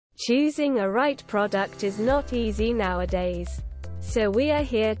Choosing a right product is not easy nowadays. So we are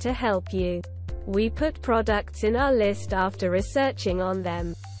here to help you. We put products in our list after researching on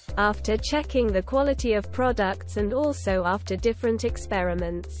them, after checking the quality of products, and also after different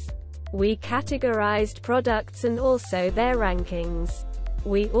experiments. We categorized products and also their rankings.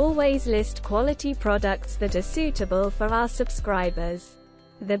 We always list quality products that are suitable for our subscribers.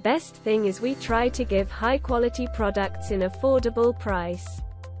 The best thing is we try to give high-quality products in affordable price.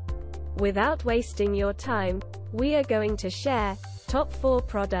 Without wasting your time, we are going to share top 4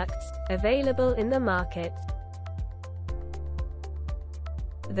 products available in the market.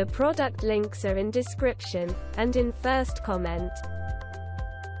 The product links are in description and in first comment.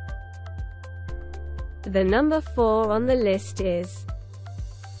 The number 4 on the list is: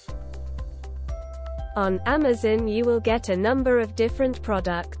 on Amazon you will get a number of different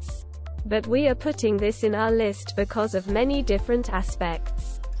products, but we are putting this in our list because of many different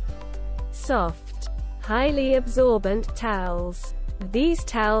aspects. Soft, highly absorbent towels. These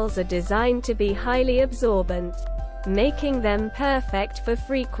towels are designed to be highly absorbent, making them perfect for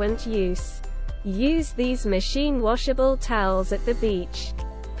frequent use. Use these machine washable towels at the beach,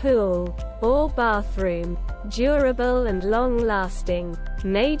 pool, or bathroom. Durable and long-lasting.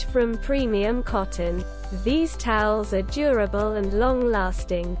 Made from premium cotton. These towels are durable and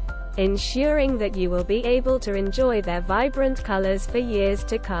long-lasting, ensuring that you will be able to enjoy their vibrant colors for years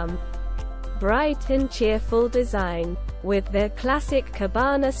to come. Bright and cheerful design. With their classic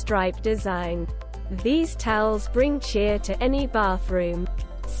cabana stripe design, these towels bring cheer to any bathroom.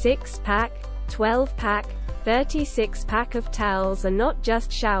 6-pack, 12-pack, 36-pack of towels are not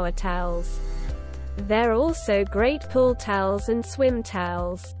just shower towels. They're also great pool towels and swim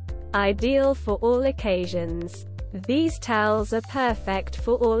towels. Ideal for all occasions. These towels are perfect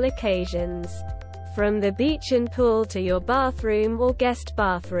for all occasions. From the beach and pool to your bathroom or guest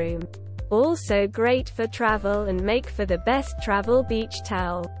bathroom. Also great for travel and make for the best travel beach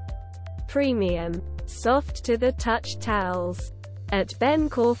towel. Premium, soft to the touch towels. At Ben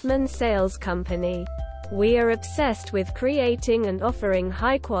Kaufman Sales Company, we are obsessed with creating and offering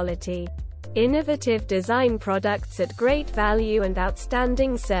high-quality, innovative design products at great value and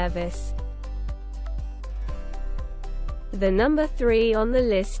outstanding service. The number 3 on the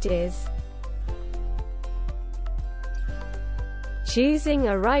list is: choosing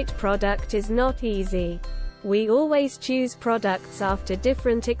a right product is not easy. We always choose products after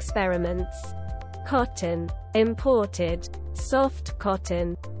different experiments. Cotton. Imported. Soft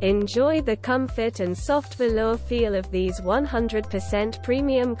cotton. Enjoy the comfort and soft velour feel of these 100%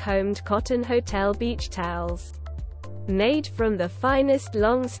 premium combed cotton hotel beach towels. Made from the finest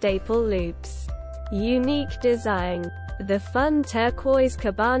long staple loops. Unique design. The fun turquoise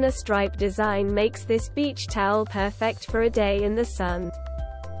cabana stripe design makes this beach towel perfect for a day in the sun.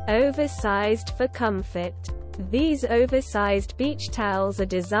 Oversized for comfort. These oversized beach towels are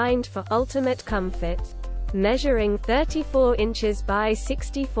designed for ultimate comfort. Measuring 34 inches by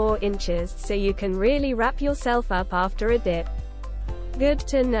 64 inches so you can really wrap yourself up after a dip. Good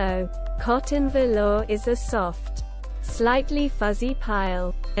to know. Cotton velour is a soft, slightly fuzzy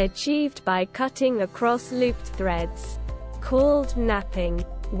pile, achieved by cutting across looped threads, called napping,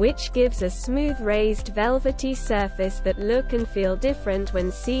 which gives a smooth raised velvety surface that look and feel different when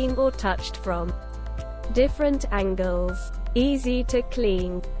seen or touched from different angles. Easy to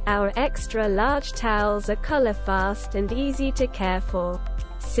clean. Our extra large towels are color fast and easy to care for.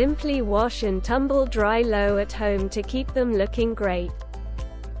 Simply wash and tumble dry low at home to keep them looking great.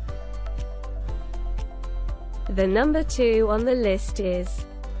 The number 2 on the list is: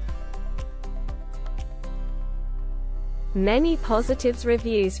 many positives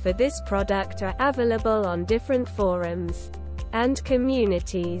reviews for this product are available on different forums and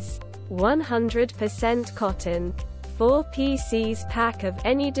communities. 100% cotton. 4 pieces pack of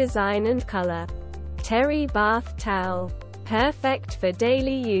any design and color. Terry bath towel. Perfect for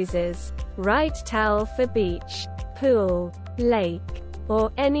daily users. Right towel for beach, pool, lake,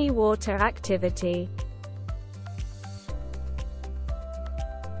 or any water activity.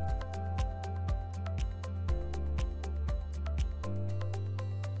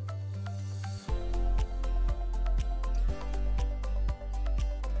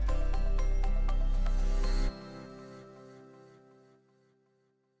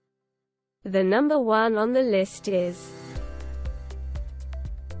 The number 1 on the list is: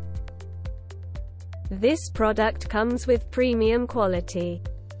 this product comes with premium quality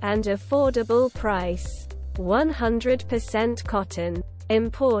and affordable price. 100% cotton.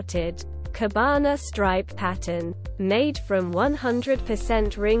 Imported. Cabana stripe pattern. Made from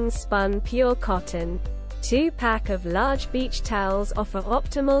 100% ring spun pure cotton. 2-pack of large beach towels offer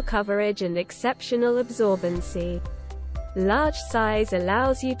optimal coverage and exceptional absorbency. Large size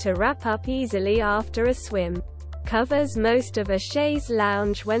allows you to wrap up easily after a swim. Covers most of a chaise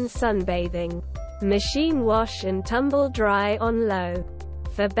lounge when sunbathing. Machine wash and tumble dry on low.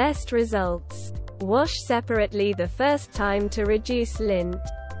 For best results, wash separately the first time to reduce lint.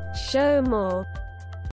 Show more.